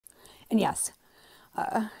And yes,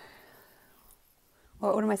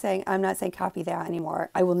 what am I saying? I'm not saying copy that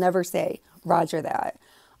anymore. I will never say Roger that.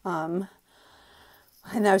 And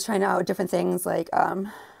I was trying out different things like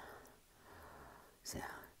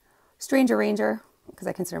Stranger Ranger, because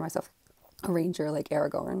I consider myself a ranger like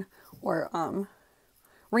Aragorn, or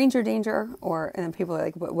Ranger Danger, or, and then people are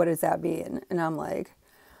like, what does that mean? And I'm like,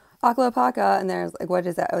 Akla Paka, and there's like, what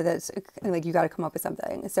is that? Oh, that's like, you got to come up with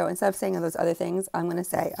something. So instead of saying those other things, I'm going to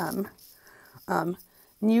say,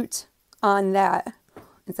 Newt on that.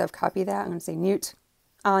 Instead of copy that, I'm going to say Newt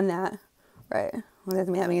on that, right? Well,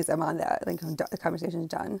 that means I'm on that, like the conversation's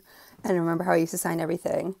done. And remember how I used to sign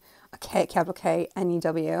everything, a K, capital K,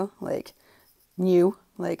 N-E-W, like knew,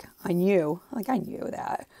 like I knew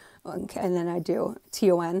that. Okay, and then I do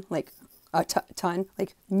T-O-N, like a ton,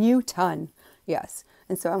 like new ton, yes.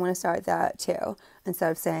 And so I'm going to start that too,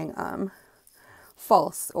 instead of saying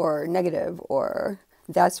false or negative or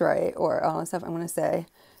that's right or all that stuff. I'm going to say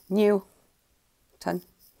new ton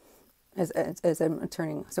as I'm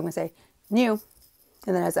turning. So I'm going to say new,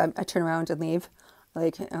 and then as I turn around and leave,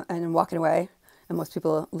 like, and I'm walking away, and most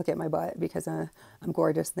people look at my butt because I'm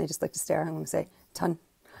gorgeous and they just like to stare. I'm going to say ton.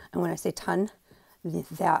 And when I say ton,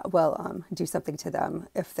 that will do something to them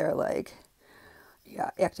if they're like,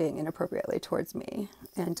 yeah, acting inappropriately towards me.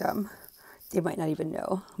 And they might not even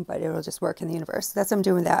know, but it'll just work in the universe. That's what I'm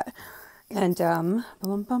doing with that. And bum,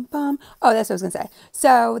 bum, bum. Oh, that's what I was going to say.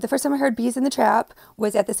 So the first time I heard Bees in the Trap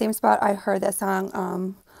was at the same spot I heard that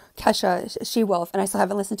song, Kesha, She-Wolf, and I still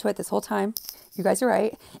haven't listened to it this whole time. You guys are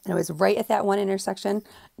right. And it was right at that one intersection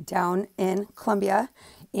down in Columbia.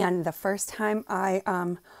 And the first time I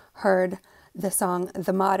heard the song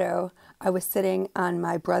The Motto, I was sitting on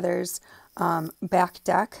my brother's back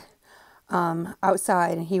deck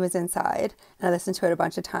outside, and he was inside. And I listened to it a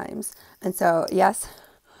bunch of times. And so, yes,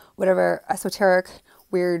 whatever esoteric,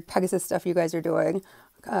 weird Pegasus stuff you guys are doing,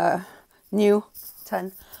 new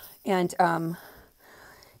ton. And,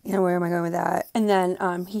 where am I going with that? And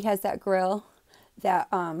then he has that grill that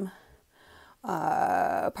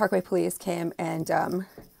Parkway Police came and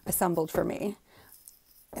assembled for me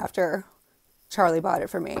after Charlie bought it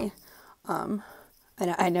for me.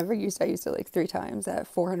 And I never used it. I used it like 3 times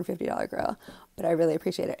at $450 grill, but I really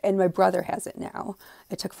appreciate it. And my brother has it now.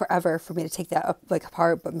 It took forever for me to take that up like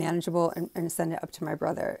apart, but manageable, and send it up to my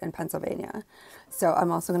brother in Pennsylvania. So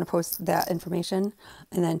I'm also going to post that information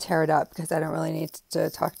and then tear it up because I don't really need to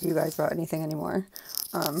talk to you guys about anything anymore.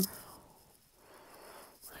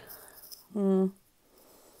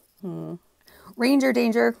 Ranger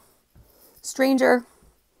Danger, Stranger,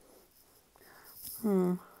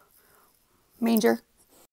 Manger.